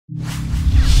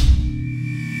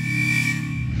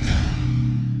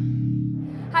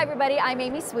Hi everybody, I'm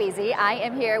Amy Sweezy. I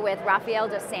am here with Rafael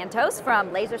Dos Santos from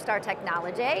LaserStar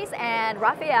Technologies. And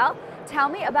Rafael, tell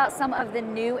me about some of the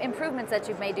new improvements that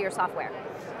you've made to your software.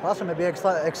 Awesome, I'd be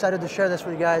excited to share this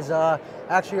with you guys.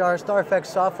 Actually, our Star Effects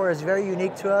software is very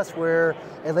unique to us. We're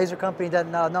a laser company that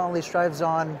not only strives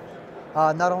on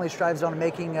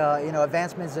making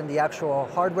advancements in the actual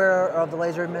hardware of the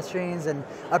laser machines and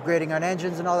upgrading our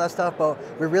engines and all that stuff, but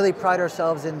we really pride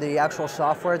ourselves in the actual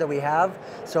software that we have.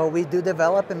 So we do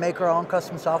develop and make our own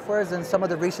custom softwares, and some of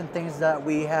the recent things that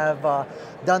we have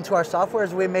done to our software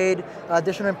is we made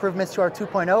additional improvements to our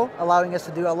 2.0, allowing us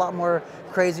to do a lot more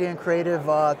crazy and creative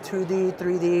 2D,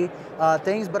 3D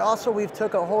things, but also we've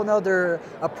took a whole nother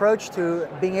approach to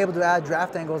being able to add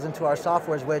draft angles into our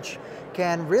softwares, which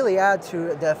can really add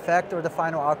to the effect or the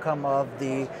final outcome of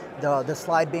the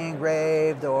slide being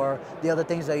engraved or the other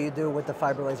things that you do with the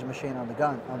fiber laser machine on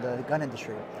the gun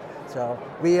industry. So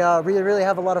we really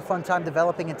have a lot of fun time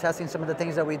developing and testing some of the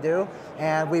things that we do,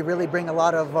 and we really bring a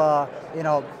lot of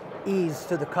ease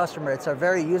to the customer. It's a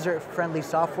very user-friendly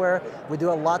software. We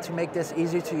do a lot to make this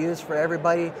easy to use for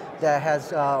everybody that has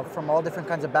from all different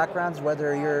kinds of backgrounds,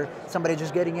 whether you're somebody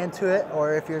just getting into it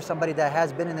or if you're somebody that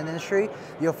has been in an industry.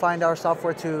 You'll find our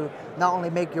software to not only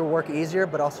make your work easier,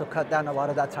 but also cut down a lot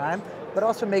of that time, but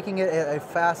also making it a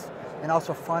fast and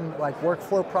also fun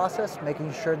workflow process,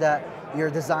 making sure that your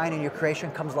design and your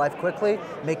creation comes live quickly,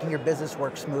 making your business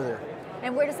work smoother.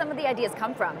 And where do some of the ideas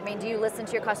come from? I mean, do you listen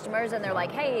to your customers and they're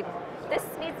like, hey, this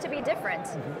needs to be different,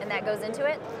 and that goes into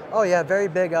it? Oh yeah, very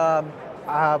big.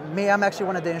 I'm actually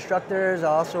one of the instructors,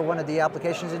 also one of the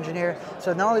applications engineer.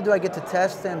 So not only do I get to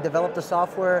test and develop the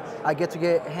software, I get to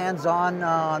get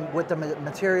hands-on with the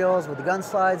materials, with the gun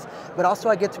slides, but also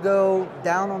I get to go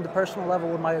down on the personal level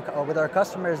with our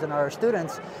customers and our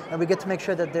students, and we get to make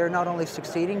sure that they're not only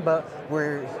succeeding, but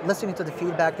we're listening to the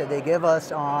feedback that they give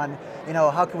us on,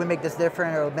 how can we make this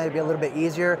different or maybe a little bit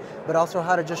easier, but also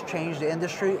how to just change the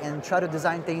industry and try to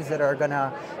design things that are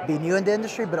gonna be new in the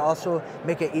industry, but also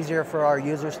make it easier for our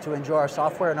users to enjoy our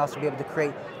software and also be able to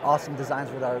create awesome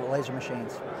designs with our laser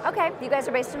machines. Okay, you guys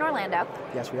are based in Orlando.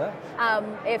 Yes, we are.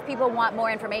 If people want more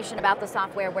information about the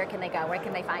software, where can they go? Where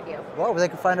can they find you? Well, they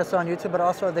can find us on YouTube, but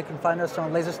also they can find us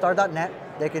on LaserStar.net.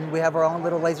 We have our own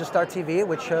little LaserStar TV,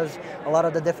 which shows a lot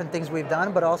of the different things we've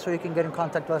done, but also you can get in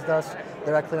contact with us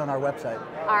directly on our website.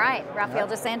 All right, Rafael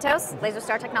Dos Santos,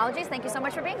 LaserStar Technologies, thank you so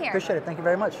much for being here. Appreciate it, thank you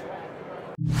very much.